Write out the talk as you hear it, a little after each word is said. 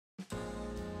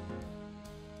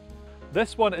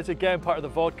This one is again part of the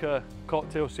vodka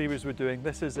cocktail series we're doing.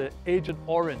 This is Agent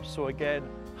Orange, so again,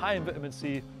 high in vitamin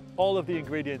C, all of the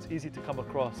ingredients easy to come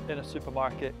across in a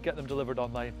supermarket, get them delivered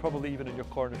online, probably even in your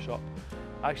corner shop.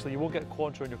 Actually, you won't get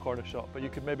Cointreau in your corner shop, but you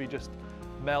could maybe just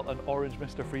melt an orange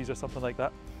Mr. Freeze or something like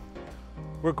that.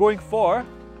 We're going for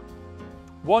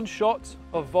 1 shot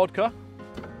of vodka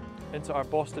into our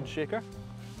Boston shaker.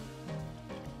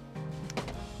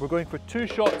 We're going for 2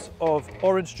 shots of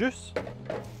orange juice.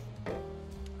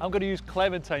 I'm going to use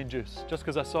clementine juice just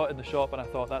because I saw it in the shop and I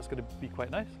thought that's going to be quite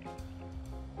nice.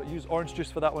 But use orange juice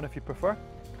for that one if you prefer.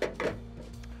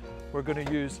 We're going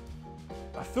to use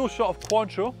a full shot of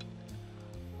Cointreau.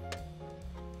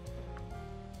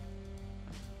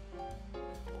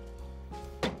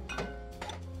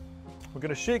 We're going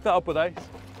to shake that up with ice.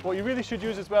 What you really should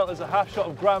use as well is a half shot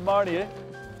of Grand Marnier,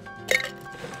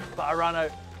 but I ran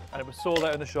out and it was sold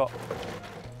out in the shop.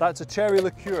 That's a cherry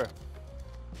liqueur.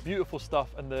 Beautiful stuff,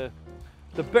 and the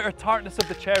bitter tartness of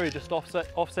the cherry just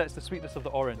offsets the sweetness of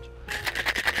the orange.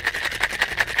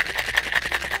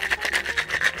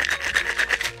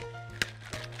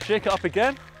 Shake it up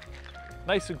again,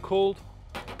 nice and cold.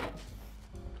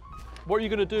 What you're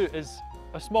going to do is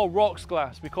a small rocks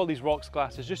glass, we call these rocks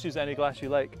glasses, just use any glass you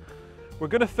like. We're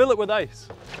going to fill it with ice.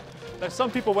 Now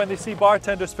some people, when they see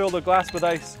bartenders fill their glass with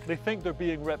ice, they think they're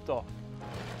being ripped off.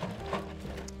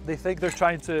 They think they're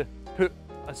trying to put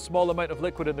as small amount of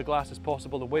liquid in the glass as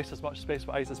possible and waste as much space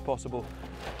for ice as possible.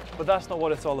 But that's not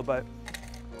what it's all about.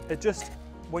 It just,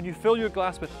 when you fill your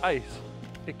glass with ice,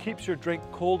 it keeps your drink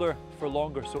colder for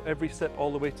longer, so every sip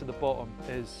all the way to the bottom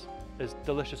is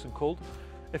delicious and cold.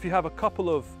 If you have a couple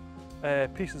of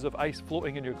pieces of ice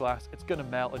floating in your glass, it's going to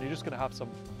melt and you're just going to have some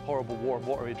horrible warm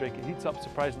watery drink. It heats up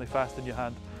surprisingly fast in your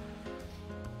hand.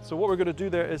 So what we're going to do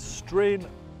there is strain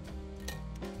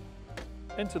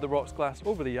into the rocks glass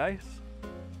over the ice.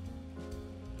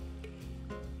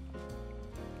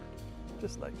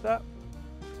 Just like that.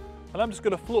 And I'm just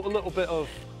going to float a little bit of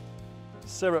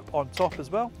syrup on top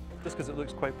as well, just because it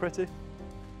looks quite pretty.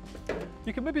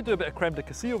 You can maybe do a bit of creme de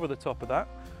cassis over the top of that.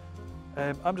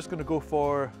 I'm just going to go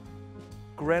for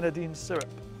grenadine syrup,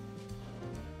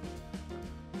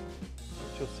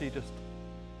 which you'll see just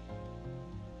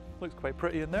looks quite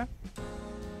pretty in there.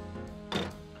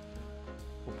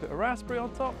 We'll put a raspberry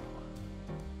on top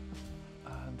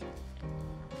and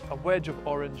a wedge of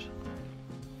orange.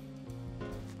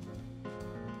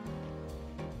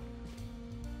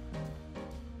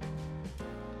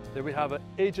 There we have it,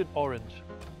 Agent Orange.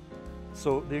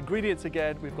 So the ingredients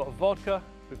again, we've got vodka,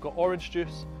 we've got orange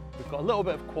juice, we've got a little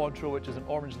bit of Cointreau, which is an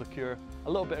orange liqueur, a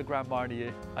little bit of Grand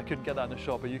Marnier. I couldn't get that in the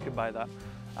shop, but you can buy that.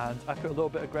 And I put a little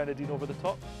bit of grenadine over the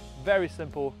top. Very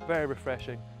simple, very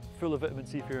refreshing, full of vitamin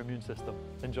C for your immune system.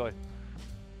 Enjoy.